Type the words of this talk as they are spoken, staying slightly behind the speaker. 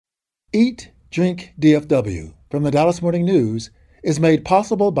Eat, Drink, DFW from the Dallas Morning News is made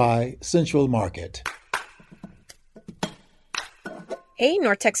possible by Central Market. Hey,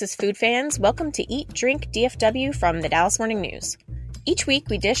 North Texas food fans. Welcome to Eat, Drink, DFW from the Dallas Morning News. Each week,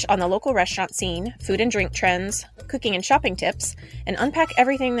 we dish on the local restaurant scene, food and drink trends, cooking and shopping tips, and unpack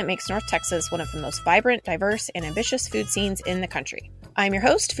everything that makes North Texas one of the most vibrant, diverse, and ambitious food scenes in the country. I'm your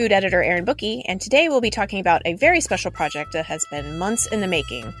host, food editor Erin Booke, and today we'll be talking about a very special project that has been months in the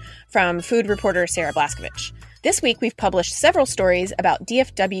making from food reporter Sarah Blaskovich. This week, we've published several stories about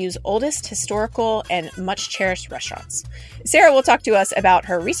DFW's oldest historical and much-cherished restaurants. Sarah will talk to us about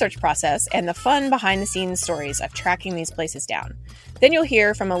her research process and the fun behind-the-scenes stories of tracking these places down. Then you'll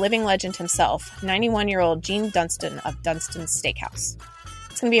hear from a living legend himself, 91-year-old Gene Dunston of Dunston's Steakhouse.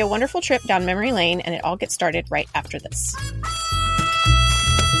 It's going to be a wonderful trip down memory lane, and it all gets started right after this.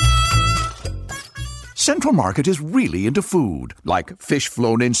 Central Market is really into food, like fish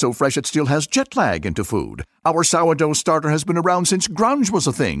flown in so fresh it still has jet lag into food. Our sourdough starter has been around since grunge was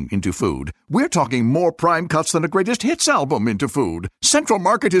a thing into food. We're talking more prime cuts than a greatest hits album into food. Central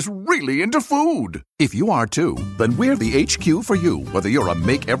Market is really into food. If you are too, then we're the HQ for you, whether you're a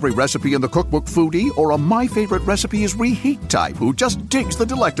make every recipe in the cookbook foodie or a my favorite recipe is reheat type who just digs the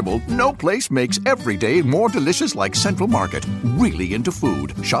delectable. No place makes every day more delicious like Central Market. Really into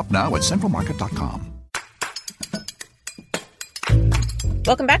food. Shop now at centralmarket.com.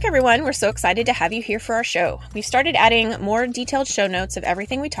 Welcome back, everyone. We're so excited to have you here for our show. We've started adding more detailed show notes of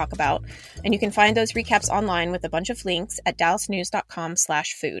everything we talk about, and you can find those recaps online with a bunch of links at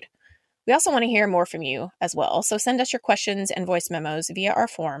dallasnews.com/food. We also want to hear more from you as well, so send us your questions and voice memos via our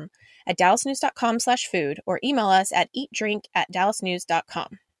form at dallasnews.com/food or email us at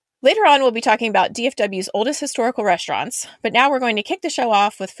eatdrink@dallasnews.com. Later on, we'll be talking about DFW's oldest historical restaurants, but now we're going to kick the show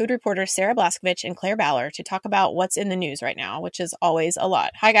off with food reporters Sarah Blaskovich and Claire Ballor to talk about what's in the news right now, which is always a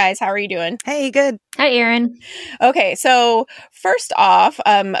lot. Hi, guys. How are you doing? Hey, good. Hi, Erin. Okay, so first off,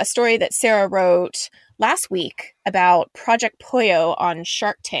 a story that Sarah wrote last week about Project Pollo on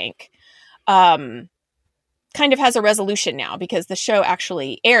Shark Tank kind of has a resolution now because the show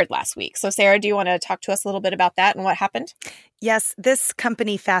actually aired last week. So Sarah, do you want to talk to us a little bit about that and what happened? Yes, this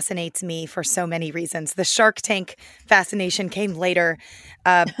company fascinates me for so many reasons. The Shark Tank fascination came later.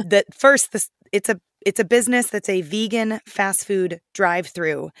 It's a business that's a vegan fast food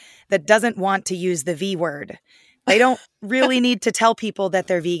drive-through that doesn't want to use the V word. They don't really need to tell people that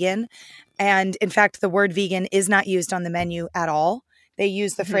they're vegan. And in fact, the word vegan is not used on the menu at all. They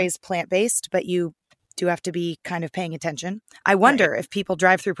use the phrase plant-based, but you do have to be kind of paying attention. I wonder if people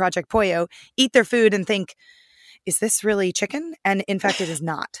drive through Project Pollo, eat their food and think, is this really chicken? And in fact, it is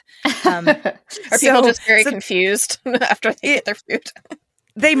not. Are people just very confused after they get their food?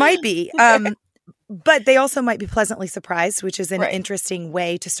 They might be. But they also might be pleasantly surprised, which is an interesting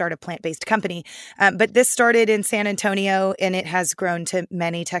way to start a plant-based company. But this started in San Antonio, and it has grown to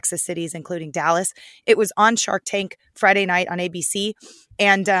many Texas cities, including Dallas. It was on Shark Tank Friday night on ABC.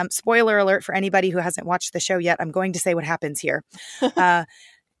 And spoiler alert for anybody who hasn't watched the show yet, I'm going to say what happens here.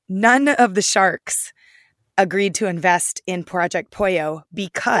 None of the sharks agreed to invest in Project Pollo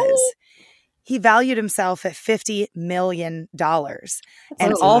because he valued himself at $50 million.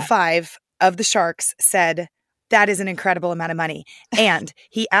 And all five of the sharks said, that is an incredible amount of money. And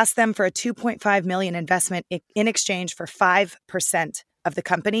he asked them for a $2.5 million investment in exchange for 5% of the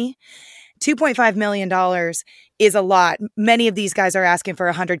company. $2.5 million is a lot. Many of these guys are asking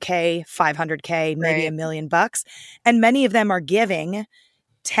for $100K, $500K, maybe $1 million. And many of them are giving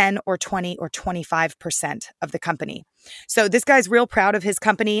 10 or 20 or 25% of the company. So this guy's real proud of his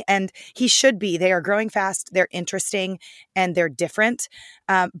company, and he should be. They are growing fast, they're interesting, and they're different.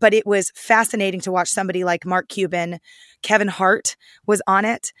 But it was fascinating to watch somebody like Mark Cuban. Kevin Hart was on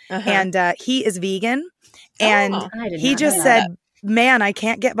it, and he is vegan. And he just said, man, I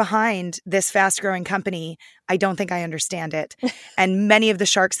can't get behind this fast-growing company. I don't think I understand it. And many of the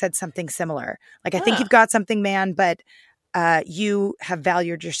sharks said something similar. Like, I think you've got something, man, but you have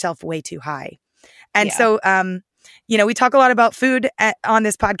valued yourself way too high. And so, we talk a lot about food on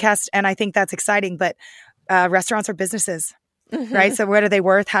this podcast, and I think that's exciting, but restaurants are businesses, right? So what are they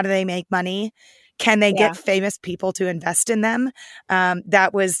worth? How do they make money? Can they get famous people to invest in them?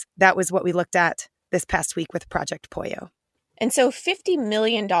 That was what we looked at this past week with Project Pollo. And so $50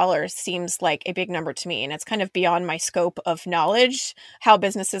 million seems like a big number to me, and it's kind of beyond my scope of knowledge, how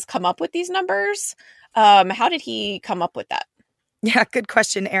businesses come up with these numbers. How did he come up with that? Yeah, good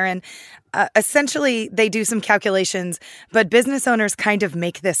question, Erin. Essentially, they do some calculations, but business owners kind of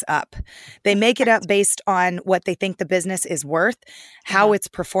make this up. They make it up based on what they think the business is worth, how it's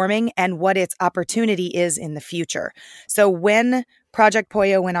performing, and what its opportunity is in the future. So when Project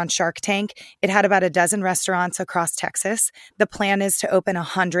Pollo went on Shark Tank. It had about a dozen restaurants across Texas. The plan is to open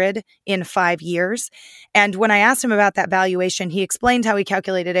 100 in 5 years. And when I asked him about that valuation, he explained how he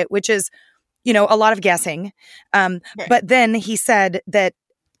calculated it, which is, a lot of guessing. Right. But then he said that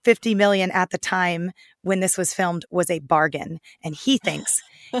 50 million at the time when this was filmed was a bargain. And he thinks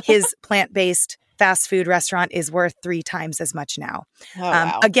his plant-based fast food restaurant is worth 3 times as much now. Oh,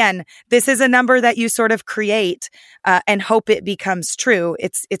 wow. Again, this is a number that you sort of create and hope it becomes true.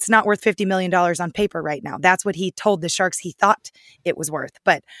 It's not worth $50 million on paper right now. That's what he told the Sharks he thought it was worth.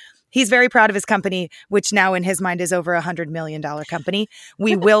 But he's very proud of his company, which now in his mind is over $100 million company.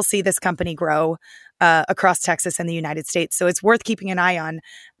 We will see this company grow across Texas and the United States. So it's worth keeping an eye on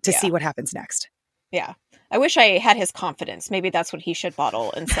to see what happens next. Yeah. I wish I had his confidence. Maybe that's what he should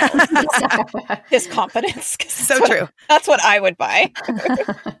bottle and sell. His confidence. So true. That's what I would buy.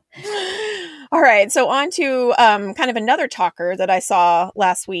 All right. So on to kind of another talker that I saw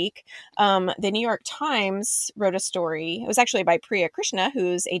last week. The New York Times wrote a story. It was actually by Priya Krishna,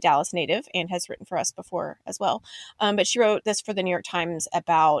 who's a Dallas native and has written for us before as well. But she wrote this for the New York Times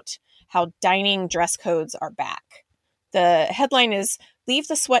about how dining dress codes are back. The headline is "Leave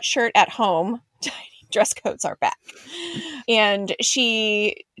the sweatshirt at home. Dining dress codes are back." And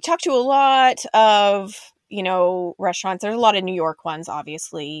she talked to a lot of, restaurants. There's a lot of New York ones,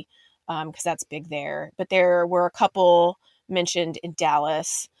 obviously, because that's big there. But there were a couple mentioned in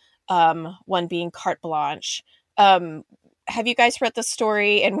Dallas, one being Carte Blanche. Have you guys read the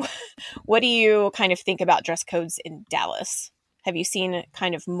story? And what do you kind of think about dress codes in Dallas? Have you seen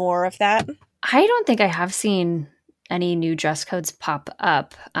kind of more of that? I don't think I have seen any new dress codes pop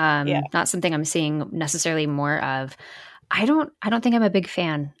up. Not something I'm seeing necessarily more of. I don't think I'm a big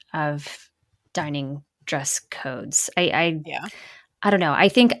fan of dining dress codes. I don't know. I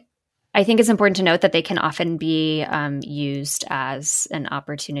think it's important to note that they can often be used as an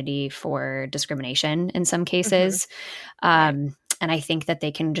opportunity for discrimination in some cases. And I think that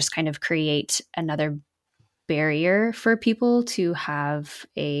they can just kind of create another barrier for people to have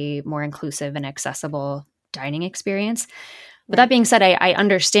a more inclusive and accessible dining experience. But that being said, I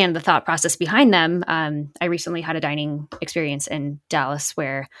understand the thought process behind them. I recently had a dining experience in Dallas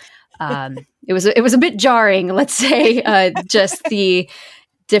where it was a bit jarring, let's say, just the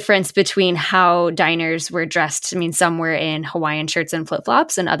difference between how diners were dressed. I mean, some were in Hawaiian shirts and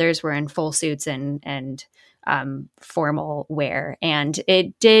flip-flops and others were in full suits and formal wear. And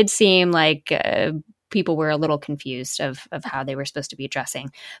it did seem like people were a little confused of how they were supposed to be dressing.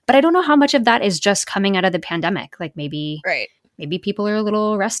 But I don't know how much of that is just coming out of the pandemic. Like maybe people are a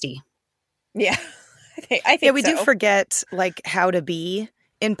little rusty. Yeah. I think we do forget like how to be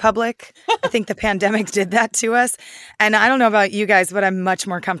in public. I think the pandemic did that to us. And I don't know about you guys, but I'm much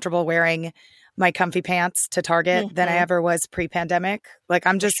more comfortable wearing my comfy pants to Target than I ever was pre-pandemic. Like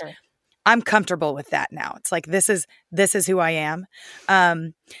I'm comfortable with that now. It's like, this is who I am.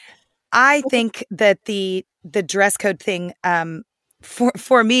 I think that the dress code thing,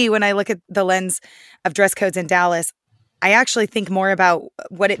 for me, when I look at the lens of dress codes in Dallas, I actually think more about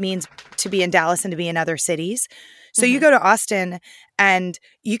what it means to be in Dallas and to be in other cities. So you go to Austin and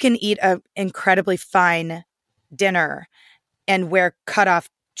you can eat an incredibly fine dinner and wear cutoff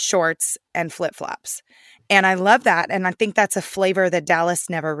shorts and flip-flops. And I love that. And I think that's a flavor that Dallas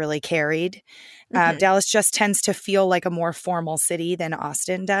never really carried. Dallas just tends to feel like a more formal city than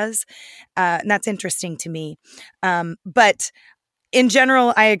Austin does. And that's interesting to me. But in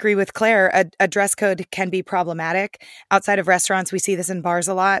general, I agree with Claire. A dress code can be problematic. Outside of restaurants, we see this in bars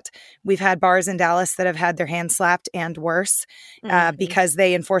a lot. We've had bars in Dallas that have had their hands slapped and worse because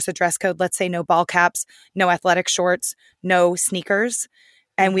they enforce a dress code. Let's say no ball caps, no athletic shorts, no sneakers.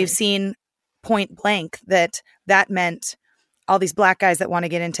 And we've seen point blank that meant all these Black guys that want to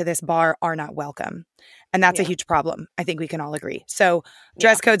get into this bar are not welcome. And that's a huge problem. I think we can all agree. So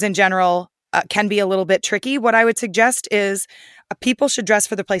dress codes in general can be a little bit tricky. What I would suggest is people should dress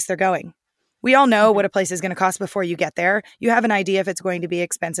for the place they're going. We all know what a place is going to cost before you get there. You have an idea if it's going to be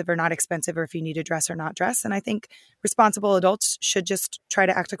expensive or not expensive, or if you need to dress or not dress. And I think responsible adults should just try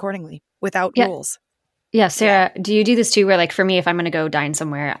to act accordingly without rules. Yeah, Sarah, do you do this too? Where like for me, if I'm going to go dine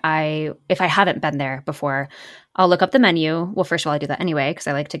somewhere, if I haven't been there before, I'll look up the menu. Well, first of all, I do that anyway because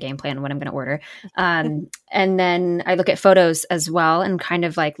I like to game plan what I'm going to order. And then I look at photos as well and kind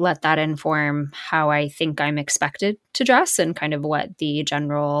of like let that inform how I think I'm expected to dress and kind of what the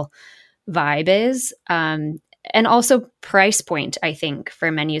general vibe is. And also price point, I think,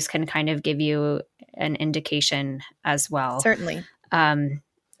 for menus can kind of give you an indication as well. Certainly.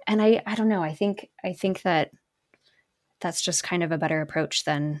 And I don't know. I think that that's just kind of a better approach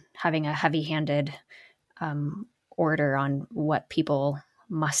than having a heavy-handed order on what people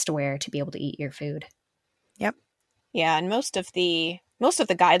must wear to be able to eat your food. Yep. Yeah, and most of the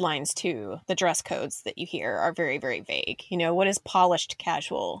guidelines too, the dress codes that you hear are very, very vague. What is polished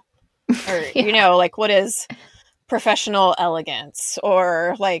casual? Or like what is professional elegance,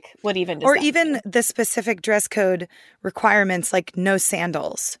 or like what even does or that even mean? the specific dress code requirements, like no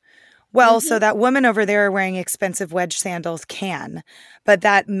sandals. Well, so that woman over there wearing expensive wedge sandals can, but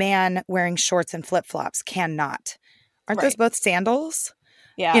that man wearing shorts and flip-flops cannot. Aren't those both sandals?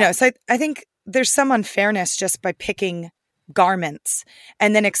 Yeah. So I think there's some unfairness just by picking garments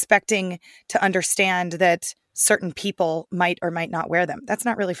and then expecting to understand that certain people might or might not wear them. That's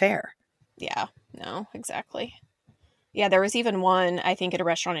not really fair. Yeah, no, exactly. Yeah, there was even one, I think, at a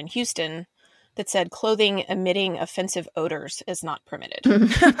restaurant in Houston that said clothing emitting offensive odors is not permitted.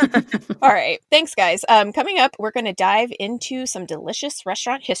 All right. Thanks, guys. Coming up, we're going to dive into some delicious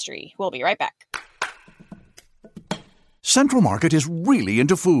restaurant history. We'll be right back. Central Market is really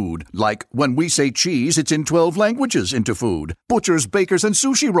into food. Like when we say cheese, it's in 12 languages into food. Butchers, bakers, and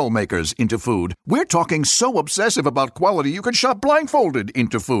sushi roll makers into food. We're talking so obsessive about quality you could shop blindfolded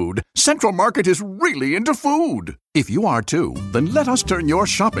into food. Central Market is really into food. If you are too, then let us turn your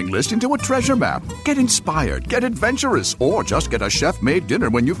shopping list into a treasure map. Get inspired, get adventurous, or just get a chef-made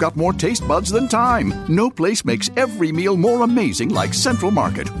dinner when you've got more taste buds than time. No place makes every meal more amazing like Central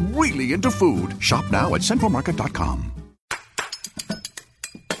Market. Really into food. Shop now at centralmarket.com.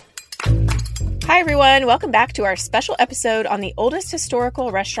 Hi, everyone. Welcome back to our special episode on the oldest historical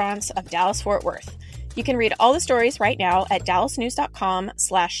restaurants of Dallas-Fort Worth. You can read all the stories right now at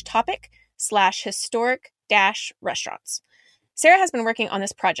dallasnews.com/topic/historic-restaurants. Sarah has been working on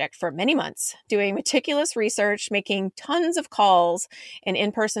this project for many months, doing meticulous research, making tons of calls and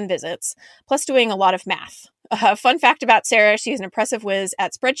in-person visits, plus doing a lot of math. Fun fact about Sarah, she's an impressive whiz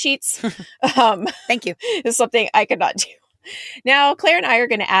at spreadsheets. Thank you. It's something I could not do. Now, Claire and I are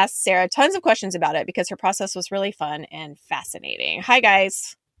going to ask Sarah tons of questions about it because her process was really fun and fascinating. Hi,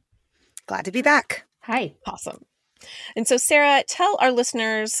 guys. Glad to be back. Hi. Awesome. And so, Sarah, tell our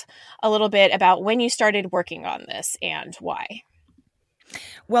listeners a little bit about when you started working on this and why.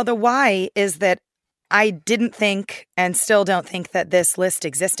 Well, the why is that I didn't think and still don't think that this list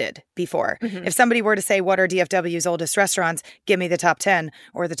existed before. Mm-hmm. If somebody were to say, what are DFW's oldest restaurants? Give me the top 10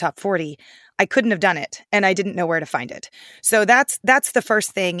 or the top 40. I couldn't have done it, and I didn't know where to find it. So that's the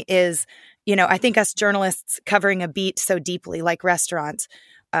first thing is, I think us journalists covering a beat so deeply like restaurants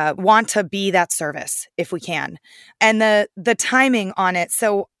want to be that service if we can. And the timing on it.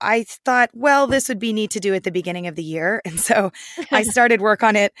 So I thought, well, this would be neat to do at the beginning of the year. And so I started work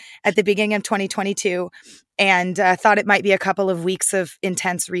on it at the beginning of 2022 and thought it might be a couple of weeks of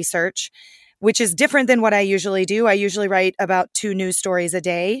intense research, which is different than what I usually do. I usually write about 2 news stories a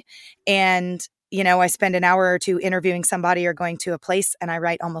day. And I spend an hour or 2 interviewing somebody or going to a place, and I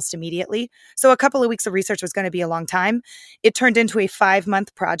write almost immediately. So a couple of weeks of research was going to be a long time. It turned into a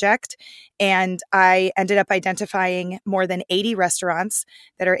 5-month project, and I ended up identifying more than 80 restaurants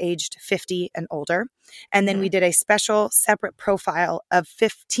that are aged 50 and older. And then we did a special separate profile of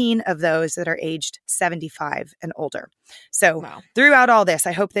 15 of those that are aged 75 and older. So throughout all this,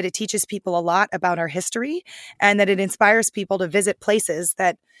 I hope that it teaches people a lot about our history and that it inspires people to visit places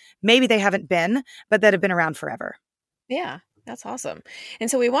that maybe they haven't been, but that have been around forever. Yeah, that's awesome.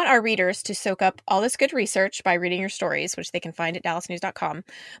 And so we want our readers to soak up all this good research by reading your stories, which they can find at dallasnews.com.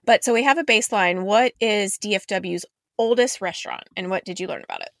 But so we have a baseline. What is DFW's oldest restaurant, and what did you learn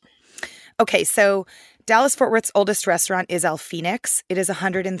about it? Okay, so Dallas-Fort Worth's oldest restaurant is El Phoenix. It is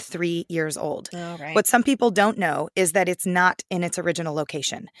 103 years old. Oh, right. What some people don't know is that it's not in its original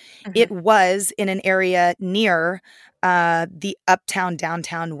location. It was in an area near the uptown,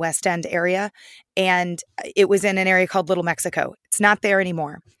 downtown, West End area, and it was in an area called Little Mexico. It's not there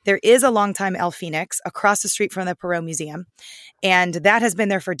anymore. There is a longtime El Phoenix across the street from the Perot Museum, and that has been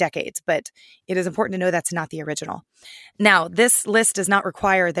there for decades, but it is important to know that's not the original. Now, this list does not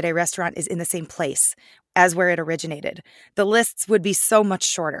require that a restaurant is in the same place as where it originated. The lists would be so much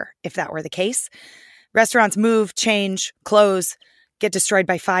shorter if that were the case. Restaurants move, change, close, get destroyed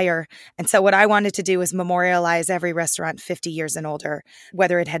by fire. And so what I wanted to do was memorialize every restaurant 50 years and older,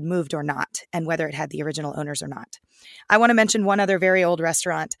 whether it had moved or not, and whether it had the original owners or not. I want to mention one other very old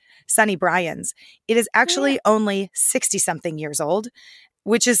restaurant, Sonny Bryan's. It is actually only 60-something years old,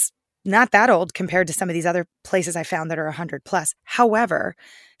 which is not that old compared to some of these other places I found that are 100 plus. However,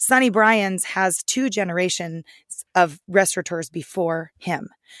 Sonny Bryan's has 2 generations of restaurateurs before him.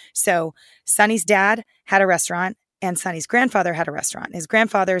 So Sonny's dad had a restaurant and Sonny's grandfather had a restaurant. His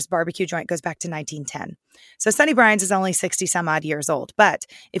grandfather's barbecue joint goes back to 1910. So Sonny Bryan's is only 60 some odd years old. But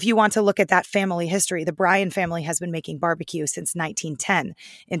if you want to look at that family history, the Bryan family has been making barbecue since 1910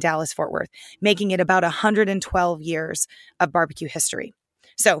 in Dallas-Fort Worth, making it about 112 years of barbecue history.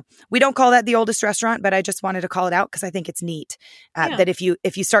 So we don't call that the oldest restaurant, but I just wanted to call it out because I think it's neat that if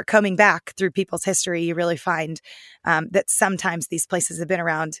you start combing back through people's history, you really find that sometimes these places have been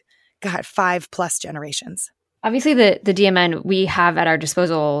around, 5+ generations. Obviously, the DMN, we have at our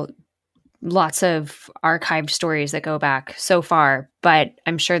disposal lots of archived stories that go back so far, but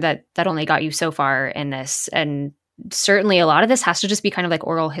I'm sure that only got you so far in this. And certainly a lot of this has to just be kind of like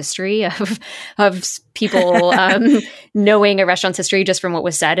oral history of people knowing a restaurant's history just from what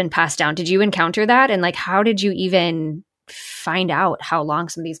was said and passed down. Did you encounter that? And like, how did you even find out how long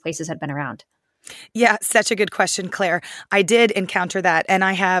some of these places had been around? Yeah, such a good question, Claire. I did encounter that, and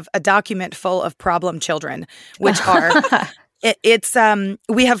I have a document full of problem children, which are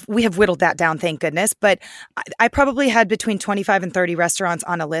we have whittled that down, thank goodness. But I probably had between 25 and 30 restaurants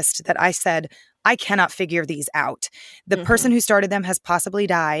on a list that I said, I cannot figure these out. The person who started them has possibly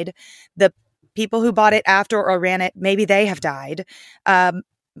died. The people who bought it after or ran it, maybe they have died.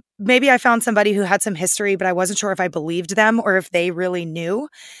 Maybe I found somebody who had some history, but I wasn't sure if I believed them or if they really knew.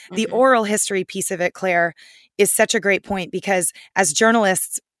 The oral history piece of it, Claire, is such a great point because as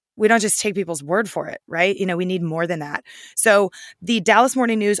journalists, we don't just take people's word for it, right? We need more than that. So the Dallas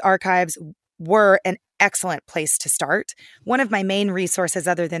Morning News archives were an excellent place to start. One of my main resources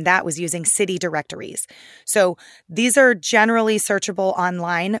other than that was using city directories. So these are generally searchable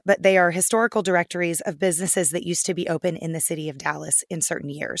online, but they are historical directories of businesses that used to be open in the city of Dallas in certain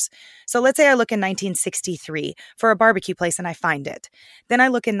years. So let's say I look in 1963 for a barbecue place and I find it. Then I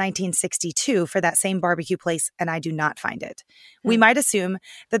look in 1962 for that same barbecue place and I do not find it. We might assume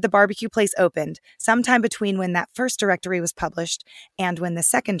that the barbecue place opened sometime between when that first directory was published and when the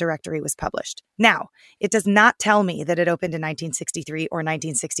second directory was published. Now, it does not tell me that it opened in 1963 or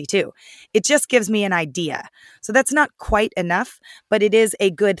 1962. It just gives me an idea. So that's not quite enough, but it is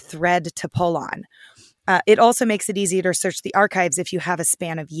a good thread to pull on. It also makes it easier to search the archives if you have a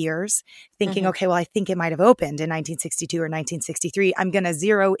span of years, thinking, okay, well, I think it might have opened in 1962 or 1963. I'm going to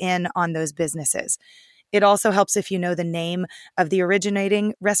zero in on those businesses. It also helps if you know the name of the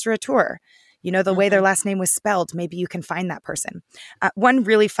originating restaurateur. The way their last name was spelled, maybe you can find that person. One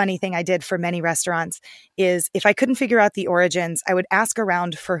really funny thing I did for many restaurants is if I couldn't figure out the origins, I would ask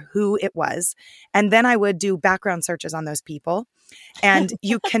around for who it was. And then I would do background searches on those people. And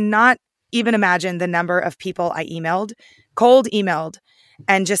you cannot even imagine the number of people I cold emailed,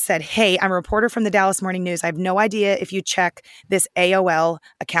 and just said, hey, I'm a reporter from the Dallas Morning News. I have no idea if you check this AOL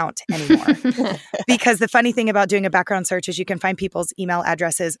account anymore. Because the funny thing about doing a background search is you can find people's email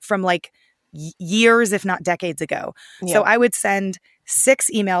addresses from like years, if not decades ago. Yeah. So I would send 6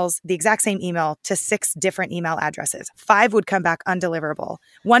 emails, the exact same email, to 6 different email addresses. 5 would come back undeliverable.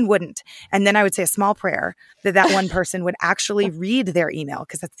 1 wouldn't. And then I would say a small prayer that one person would actually read their email,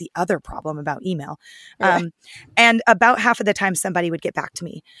 because that's the other problem about email. Right. And about half of the time somebody would get back to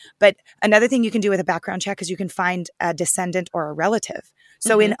me. But another thing you can do with a background check is you can find a descendant or a relative.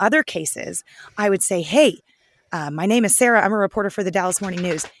 So in other cases, I would say, hey, my name is Sarah. I'm a reporter for the Dallas Morning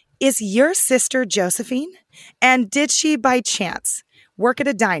News. Is your sister Josephine? And did she by chance work at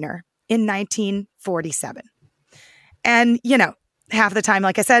a diner in 1947? And, half the time,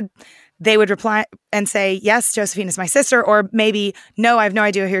 like I said, they would reply and say, yes, Josephine is my sister, or maybe, no, I have no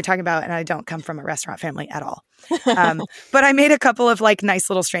idea who you're talking about, and I don't come from a restaurant family at all. But I made a couple of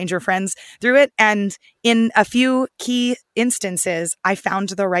nice little stranger friends through it. And in a few key instances, I found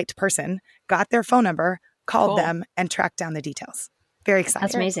the right person, got their phone number, called them, and tracked down the details. Very exciting.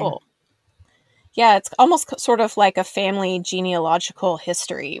 That's amazing. Cool. Yeah, it's almost sort of like a family genealogical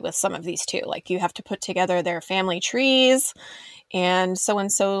history with some of these too. Like you have to put together their family trees, and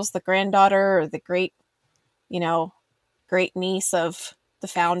so-and-so's the granddaughter or the great niece of the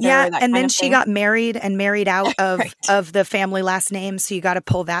founder. Yeah, and then she got married and married out of, right. of the family last name, so you got to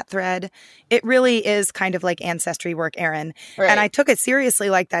pull that thread. It really is kind of like ancestry work, Erin. Right. And I took it seriously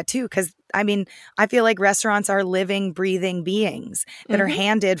like that too, because I feel like restaurants are living, breathing beings that are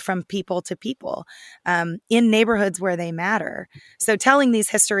handed from people to people in neighborhoods where they matter. So telling these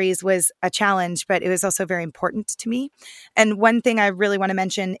histories was a challenge, but it was also very important to me. And one thing I really want to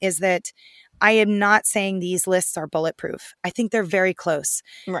mention is that I am not saying these lists are bulletproof. I think they're very close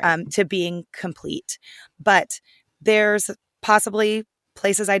to being complete. But there's possibly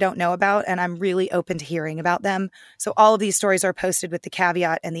places I don't know about, and I'm really open to hearing about them. So all of these stories are posted with the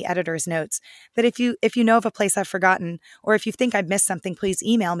caveat and the editor's notes that if you know of a place I've forgotten, or if you think I've missed something, please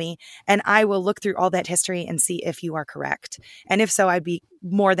email me and I will look through all that history and see if you are correct. And if so, I'd be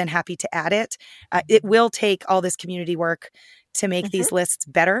more than happy to add it. It will take all this community work to make these lists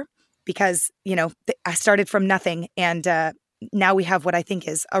better because, I started from nothing and now we have what I think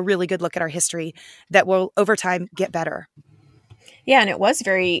is a really good look at our history that will over time get better. Yeah, and it was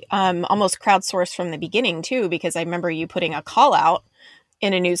very almost crowdsourced from the beginning, too, because I remember you putting a call out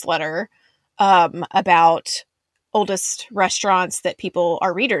in a newsletter about oldest restaurants that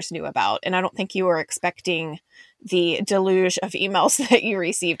our readers knew about. And I don't think you were expecting the deluge of emails that you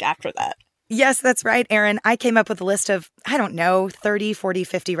received after that. Yes, that's right, Erin. I came up with a list of, 30, 40,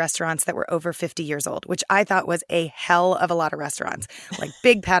 50 restaurants that were over 50 years old, which I thought was a hell of a lot of restaurants. Like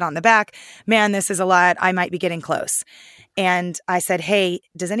big pat on the back. Man, this is a lot. I might be getting close. And I said, hey,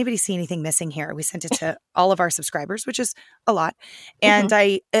 does anybody see anything missing here? We sent it to all of our subscribers, which is a lot. And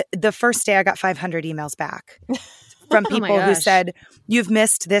the first day I got 500 emails back from people who said, you've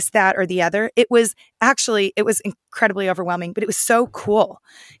missed this, that, or the other. It was incredibly overwhelming, but it was so cool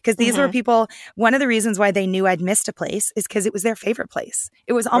because these were people. One of the reasons why they knew I'd missed a place is because it was their favorite place.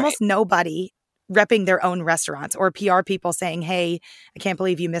 It was almost nobody repping their own restaurants or PR people saying, hey, I can't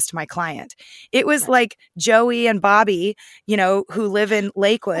believe you missed my client. It was like Joey and Bobby, who live in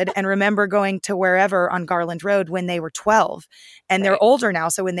Lakewood and remember going to wherever on Garland Road when they were 12 and they're older now.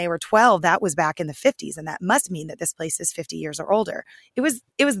 So when they were 12, that was back in the 50s. And that must mean that this place is 50 years or older. It was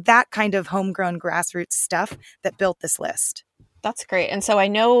that kind of homegrown grassroots stuff that built this list. That's great. And so I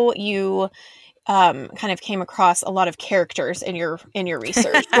know you kind of came across a lot of characters in your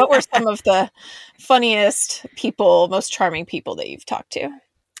research. What were some of the funniest people, most charming people that you've talked to?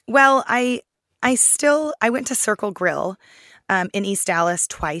 Well, I went to Circle Grill in East Dallas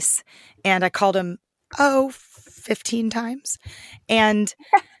twice, and I called them 15 times. And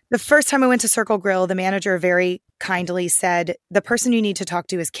the first time I went to Circle Grill, the manager very kindly said, the person you need to talk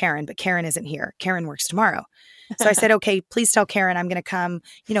to is Karen, but Karen isn't here. Karen works tomorrow. So I said, okay, please tell Karen I'm going to come.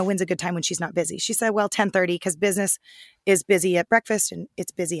 When's a good time when she's not busy? She said, well, 10:30 because business is busy at breakfast and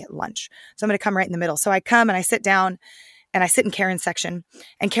it's busy at lunch. So I'm going to come right in the middle. So I come and I sit down and I sit in Karen's section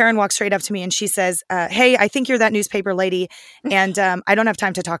and Karen walks straight up to me and she says, hey, I think you're that newspaper lady and I don't have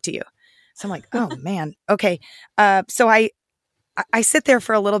time to talk to you. So I'm like, oh man. Okay. So I sit there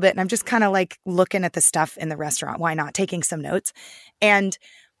for a little bit and I'm just kind of like looking at the stuff in the restaurant. Why not? Taking some notes. And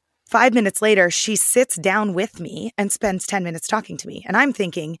 5 minutes later, she sits down with me and spends 10 minutes talking to me. And I'm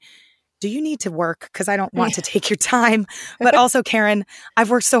thinking, do you need to work? Because I don't want to take your time. But also, Karen, I've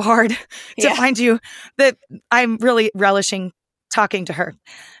worked so hard to find you that I'm really relishing talking to her.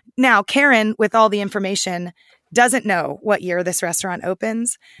 Now, Karen, with all the information, doesn't know what year this restaurant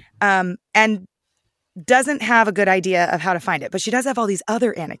opens and doesn't have a good idea of how to find it. But she does have all these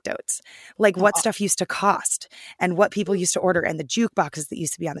other anecdotes, like what stuff used to cost and what people used to order and the jukeboxes that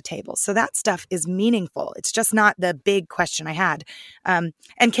used to be on the table. So that stuff is meaningful. It's just not the big question I had. And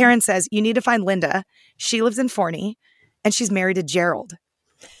Karen says, you need to find Linda. She lives in Forney and she's married to Gerald.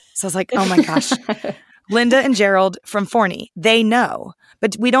 So I was like, oh my gosh. Linda and Gerald from Forney, they know,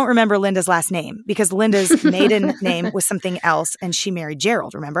 but we don't remember Linda's last name because Linda's maiden name was something else and she married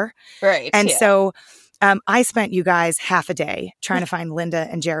Gerald, remember? Right. And so I spent you guys half a day trying to find Linda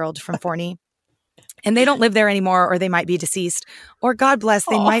and Gerald from Forney. And they don't live there anymore, or they might be deceased, or God bless,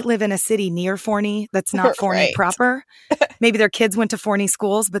 they might live in a city near Forney that's not Forney proper. Maybe their kids went to Forney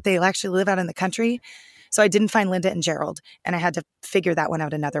schools, but they actually live out in the country. So I didn't find Linda and Gerald, and I had to figure that one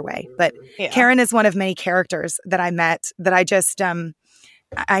out another way. But Karen is one of many characters that I met that I just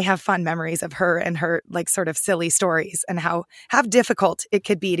I have fond memories of her and her like sort of silly stories and how difficult it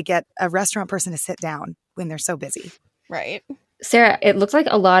could be to get a restaurant person to sit down when they're so busy. Right. Sarah, it looks like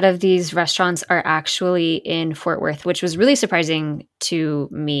a lot of these restaurants are actually in Fort Worth, which was really surprising to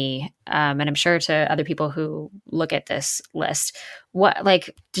me. And I'm sure to other people who look at this list.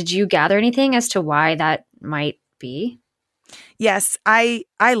 Did you gather anything as to why that might be? Yes, I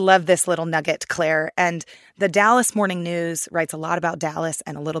love this little nugget, Claire. And the Dallas Morning News writes a lot about Dallas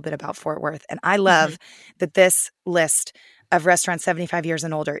and a little bit about Fort Worth. And I love that this list of restaurants 75 years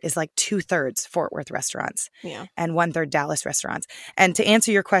and older is like 2/3 Fort Worth restaurants and 1/3 Dallas restaurants. And to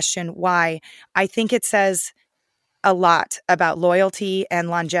answer your question, why, I think it says a lot about loyalty and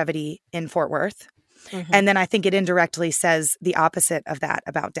longevity in Fort Worth. And then I think it indirectly says the opposite of that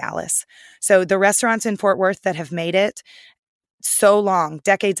about Dallas. So the restaurants in Fort Worth that have made it so long,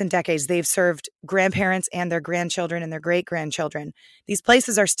 decades and decades, they've served grandparents and their grandchildren and their great-grandchildren. These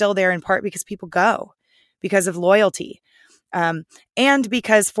places are still there in part because people go, because of loyalty. And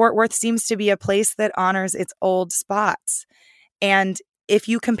because Fort Worth seems to be a place that honors its old spots. And if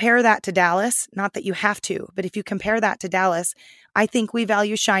you compare that to Dallas, not that you have to, but if you compare that to Dallas, I think we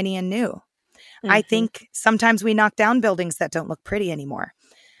value shiny and new. Mm-hmm. I think sometimes we knock down buildings that don't look pretty anymore.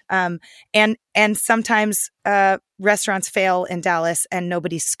 And sometimes restaurants fail in Dallas and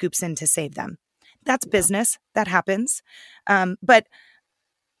nobody scoops in to save them. That's business. That happens. But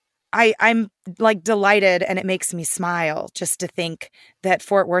I'm like delighted, and it makes me smile just to think that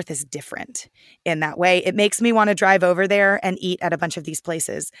Fort Worth is different in that way. It makes me want to drive over there and eat at a bunch of these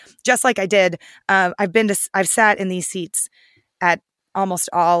places, just like I did. I've sat in these seats at almost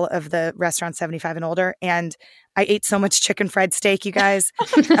all of the restaurants 75 and older, and I ate so much chicken fried steak, you guys.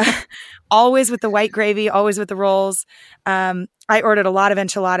 Always with the white gravy, always with the rolls. I ordered a lot of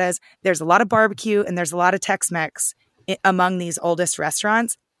enchiladas. There's a lot of barbecue, and there's a lot of Tex-Mex among these oldest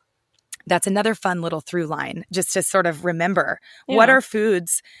restaurants. That's another fun little through line, just to sort of remember what are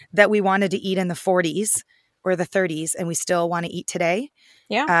foods that we wanted to eat in the 40s or the 30s and we still want to eat today.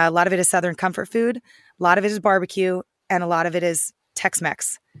 Yeah. A lot of it is Southern comfort food. A lot of it is barbecue, and a lot of it is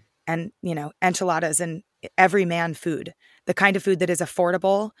Tex-Mex and, enchiladas and everyman food, the kind of food that is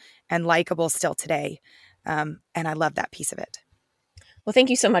affordable and likable still today. And I love that piece of it. Well,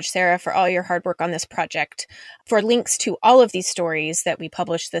 thank you so much, Sarah, for all your hard work on this project. For links to all of these stories that we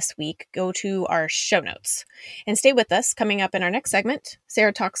published this week, go to our show notes. And stay with us. Coming up in our next segment,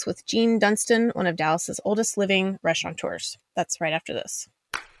 Sarah talks with Gene Dunston, one of Dallas's oldest living restaurateurs. That's right after this.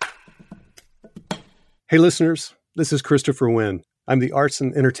 Hey, listeners. This is Christopher Wynn. I'm the arts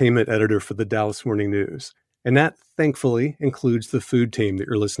and entertainment editor for the Dallas Morning News. And that, thankfully, includes the food team that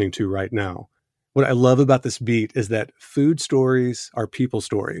you're listening to right now. What I love about this beat is that food stories are people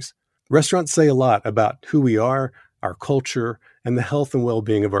stories. Restaurants say a lot about who we are, our culture, and the health and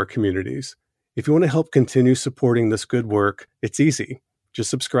well-being of our communities. If you want to help continue supporting this good work, it's easy. Just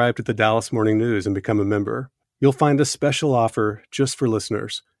subscribe to the Dallas Morning News and become a member. You'll find a special offer just for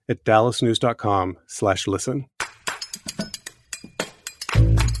listeners at dallasnews.com/listen.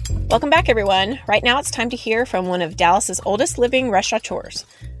 Welcome back, everyone. Right now it's time to hear from one of Dallas's oldest living restaurateurs.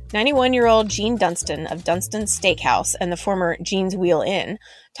 91-year-old Gene Dunston of Dunston's Steakhouse and the former Gene's Wheel Inn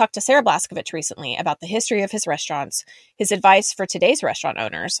talked to Sarah Blaskovich recently about the history of his restaurants, his advice for today's restaurant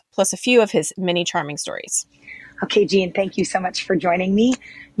owners, plus a few of his many charming stories. Okay, Gene, thank you so much for joining me.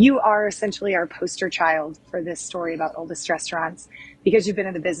 You are essentially our poster child for this story about oldest restaurants because you've been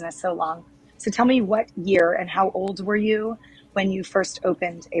in the business so long. So tell me, what year and how old were you when you first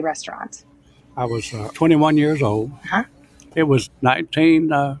opened a restaurant? I was 21 years old. Huh? It was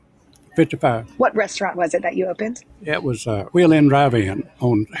 1955. What restaurant was it that you opened? It was Wheel Inn Drive-In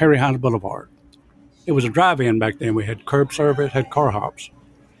on Harry Hines Boulevard. It was a drive-in back then. We had curb service, had car hops.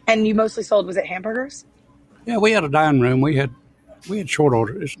 And you mostly sold, was it hamburgers? Yeah, we had a dining room. We had short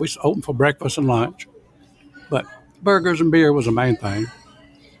orders. We opened for breakfast and lunch. But burgers and beer was the main thing.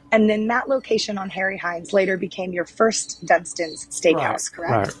 And then that location on Harry Hines later became your first Dunston's Steakhouse,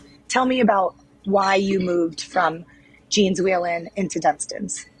 correct? Right. Tell me about why you moved from Gene's Wheel Inn into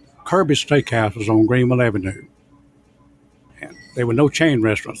Dunston's. Kirby's Steakhouse was on Greenville Avenue. And there were no chain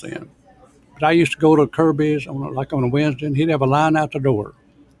restaurants then. But I used to go to Kirby's on a Wednesday, and he'd have a line out the door.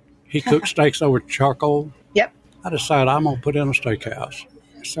 He cooked steaks over charcoal. Yep. I decided I'm going to put in a steakhouse.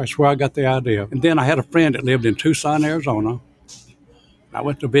 So that's where I got the idea. And then I had a friend that lived in Tucson, Arizona. I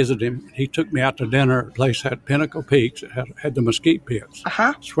went to visit him. He took me out to dinner. The place had Pinnacle Peaks. It had the mesquite pits.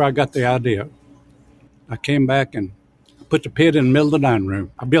 Uh-huh. That's where I got the idea. I came back and put the pit in the middle of the dining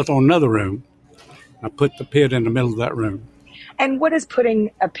room. I built on another room. I put the pit in the middle of that room. And what does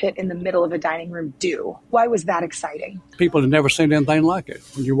putting a pit in the middle of a dining room do? Why was that exciting? People had never seen anything like it.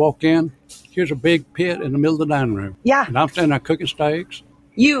 When you walk in, here's a big pit in the middle of the dining room. Yeah. And I'm standing there cooking steaks.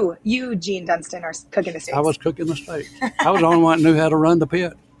 You, Gene Dunston, are cooking the steaks. I was cooking the steaks. I was the only one that knew how to run the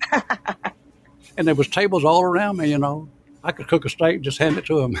pit. And there was tables all around me, I could cook a steak and just hand it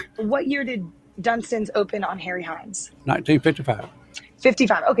to them. What year did Dunston's open on Harry Hines? 1955.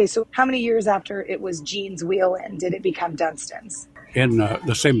 55. Okay, so how many years after it was Gene's Wheel Inn did it become Dunston's? In the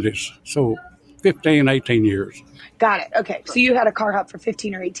 70s. So 15, 18 years. Got it. Okay, so you had a car hop for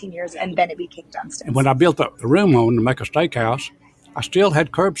 15 or 18 years, and then it became Dunston's. And when I built the room on to make a steakhouse, I still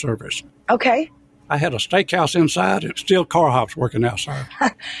had curb service. Okay. I had a steakhouse inside and still car hops working outside.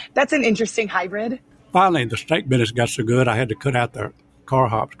 That's an interesting hybrid. Finally, the steak business got so good, I had to cut out the car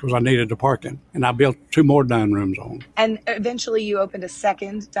hops because I needed the parking. And I built 2 more dining rooms on. And eventually you opened a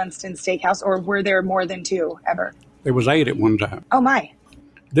second Dunston Steakhouse, or were there more than 2 ever? There was 8 at one time. Oh, my.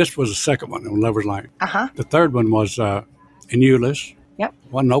 This was the second one on Lover's Lane. Uh-huh. The third one was in Euless. Yep.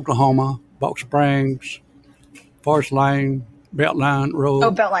 One in Oklahoma, Balk Springs, Forest Lane, Beltline Road.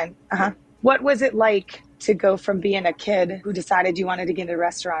 Oh, Beltline. Uh-huh. What was it like to go from being a kid who decided you wanted to get into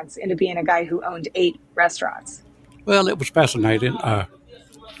restaurants into being a guy who owned 8 restaurants? Well, it was fascinating. I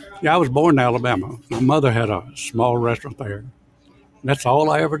was born in Alabama. My mother had a small restaurant there. And that's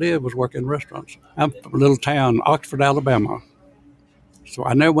all I ever did was work in restaurants. I'm from a little town, Oxford, Alabama. So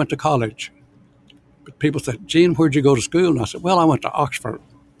I never went to college. But people said, Gene, where'd you go to school? And I said, well, I went to Oxford.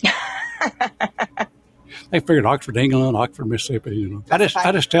 They figured Oxford, England, Oxford, Mississippi, you know. I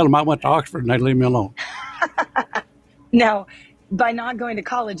just tell them I went to Oxford and they leave me alone. Now, by not going to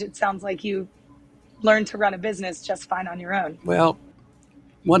college, it sounds like you learned to run a business just fine on your own. Well,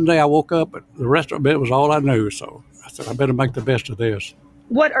 one day I woke up, but the restaurant bit was all I knew. So I said, I better make the best of this.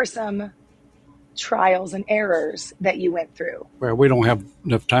 What are some trials and errors that you went through? Well, we don't have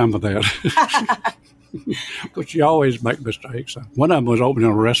enough time for that. But you always make mistakes. One of them was opening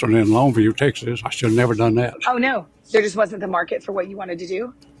a restaurant in Longview, Texas. I should have never done that. Oh, no. There just wasn't the market for what you wanted to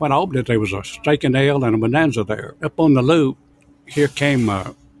do? When I opened it, there was a steak and ale and a bonanza there. Up on the loop, here came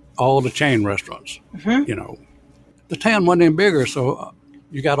all the chain restaurants. Mm-hmm. You know, the town wasn't any bigger, so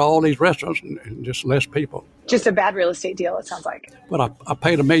you got all these restaurants and just less people. Just a bad real estate deal, it sounds like. But I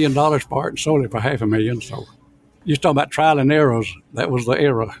paid $1 million for it and sold it for $500,000, so... You talking about trial and errors. That was the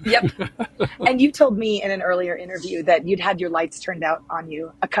era. Yep. And you told me in an earlier interview that you'd had your lights turned out on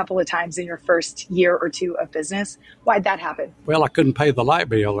you a couple of times in your first year or two of business. Why'd that happen? Well, I couldn't pay the light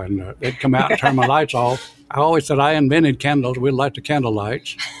bill, and they'd come out and turn my lights off. I always said I invented candles. We'd light the candle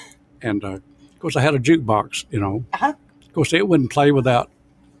lights. And, of course, I had a jukebox, you know. Uh-huh. Of course, it wouldn't play without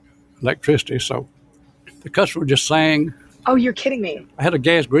electricity, so the customer just sang. Oh, you're kidding me. I had a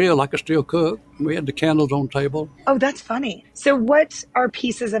gas grill I could still cook. We had the candles on the table. Oh, that's funny. So what are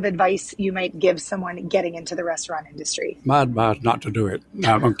pieces of advice you might give someone getting into the restaurant industry? My advice not to do it.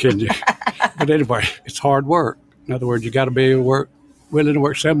 No, I'm kidding you. But anyway, it's hard work. In other words, you got to be able to willing to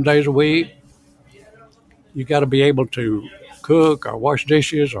work 7 days a week. You got to be able to cook or wash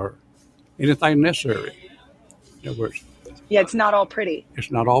dishes or anything necessary. In other words, yeah, it's not all pretty.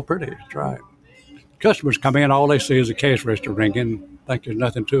 It's not all pretty. That's right. Customers come in, all they see is a cash register ringing, think there's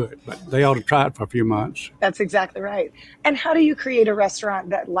nothing to it, but they ought to try it for a few months. That's exactly right. And how do you create a restaurant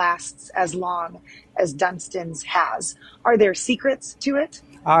that lasts as long as Dunston's has? Are there secrets to it?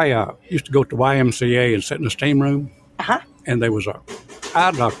 I used to go to YMCA and sit in the steam room, uh-huh. And there was a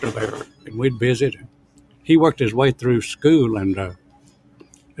eye doctor there, and we'd visit. He worked his way through school and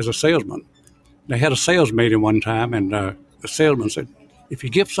as a salesman. They had a sales meeting one time, and the salesman said, if you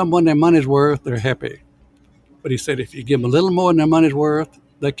give someone their money's worth, they're happy. But he said, if you give them a little more than their money's worth,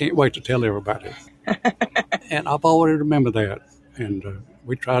 they can't wait to tell everybody. And I've always remembered that. And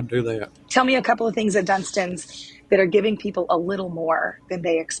we tried to do that. Tell me a couple of things at Dunston's that are giving people a little more than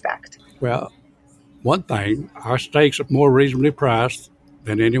they expect. Well, one thing, our steaks are more reasonably priced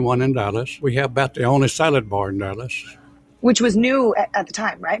than anyone in Dallas. We have about the only salad bar in Dallas. Which was new at the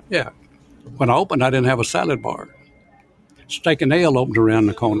time, right? Yeah. When I opened, I didn't have a salad bar. Steak and Ale opened around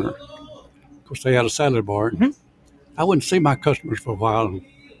the corner. Of course, they had a salad bar. Mm-hmm. I wouldn't see my customers for a while. And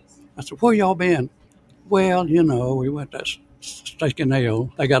I said, where y'all been? Well, you know, we went to Steak and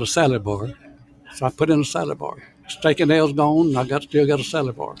Ale. They got a salad bar. So I put in a salad bar. Steak and Ale's gone, and I still got a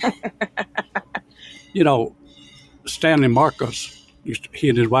salad bar. You know, Stanley Marcus, he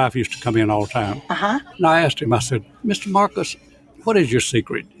and his wife used to come in all the time. Uh-huh. And I asked him, I said, Mr. Marcus, what is your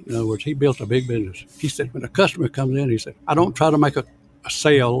secret? In other words, he built a big business. He said, when a customer comes in, he said, I don't try to make a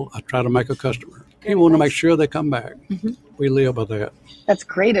sale, I try to make a customer. He want to make sure they come back. Mm-hmm. We live by that. That's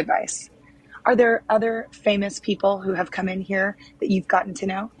great advice. Are there other famous people who have come in here that you've gotten to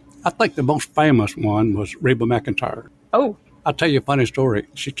know? I think the most famous one was Reba McEntire. Oh. I'll tell you a funny story.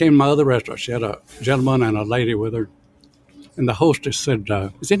 She came to my other restaurant. She had a gentleman and a lady with her. And the hostess said,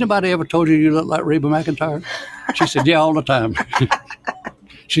 has anybody ever told you you look like Reba McEntire? She said, yeah, all the time.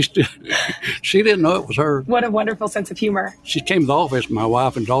 She didn't know it was her. What a wonderful sense of humor. She came to the office, my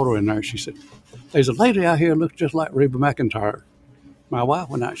wife and daughter in there. She said, there's a lady out here who looks just like Reba McEntire. My wife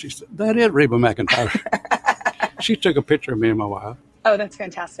went out. She said, that is Reba McEntire. She took a picture of me and my wife. Oh, that's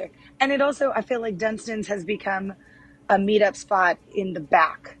fantastic. And it also, I feel like Dunston's has become a meetup spot in the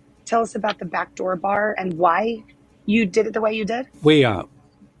back. Tell us about the backdoor bar and why you did it the way you did.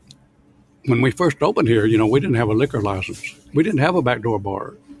 When we first opened here, you know, we didn't have a liquor license. We didn't have a backdoor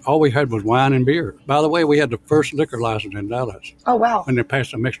bar. All we had was wine and beer. By the way, we had the first liquor license in Dallas. Oh, wow. When they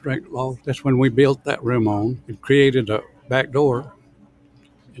passed the mixed drink law, that's when we built that room on and created a back door.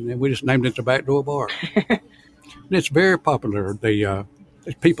 And then we just named it the backdoor bar. And it's very popular.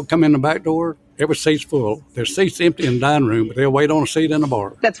 As people come in the back door, every seat's full. There's seats empty in the dining room, but they'll wait on a seat in the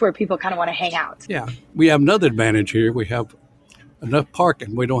bar. That's where people kind of want to hang out. Yeah. We have another advantage here. We have enough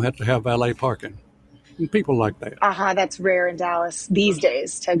parking. We don't have to have valet parking. And people like that. That's rare in Dallas these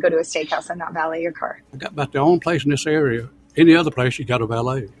days to go to a steakhouse and not valet your car. I got about the only place in this area. Any other place, you got a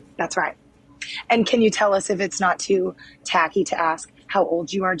valet. That's right. And can you tell us, if it's not too tacky to ask, how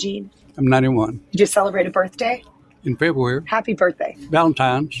old you are, Gene? I'm 91. Did you celebrate a birthday? In February. Happy birthday.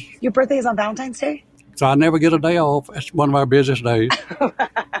 Valentine's. Your birthday is on Valentine's Day? So I never get a day off. That's one of our busiest days.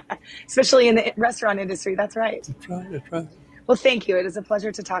 Especially in the restaurant industry. That's right. That's right. Well, thank you. It is a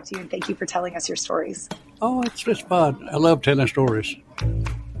pleasure to talk to you, and thank you for telling us your stories. Oh, it's just fun. I love telling stories.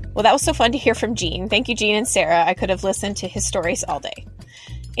 Well, that was so fun to hear from Gene. Thank you, Gene and Sarah. I could have listened to his stories all day.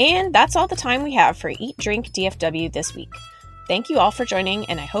 And that's all the time we have for Eat, Drink, DFW this week. Thank you all for joining,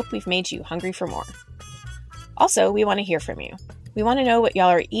 and I hope we've made you hungry for more. Also, we want to hear from you. We want to know what y'all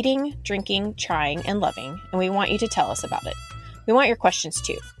are eating, drinking, trying, and loving, and we want you to tell us about it. We want your questions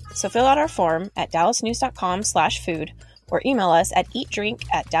too. So fill out our form at dallasnews.com/food or email us at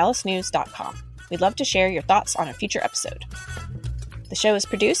eatdrink@dallasnews.com. We'd love to share your thoughts on a future episode. The show is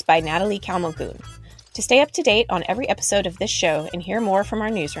produced by Natalie Kalmogoon. To stay up to date on every episode of this show and hear more from our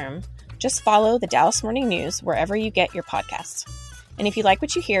newsroom, just follow the Dallas Morning News wherever you get your podcasts. And if you like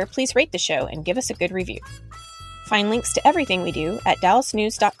what you hear, please rate the show and give us a good review. Find links to everything we do at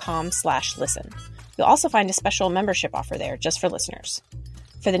dallasnews.com/listen. You'll also find a special membership offer there just for listeners.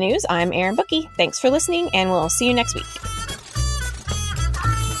 For the news, I'm Erin Booke. Thanks for listening, and we'll see you next week.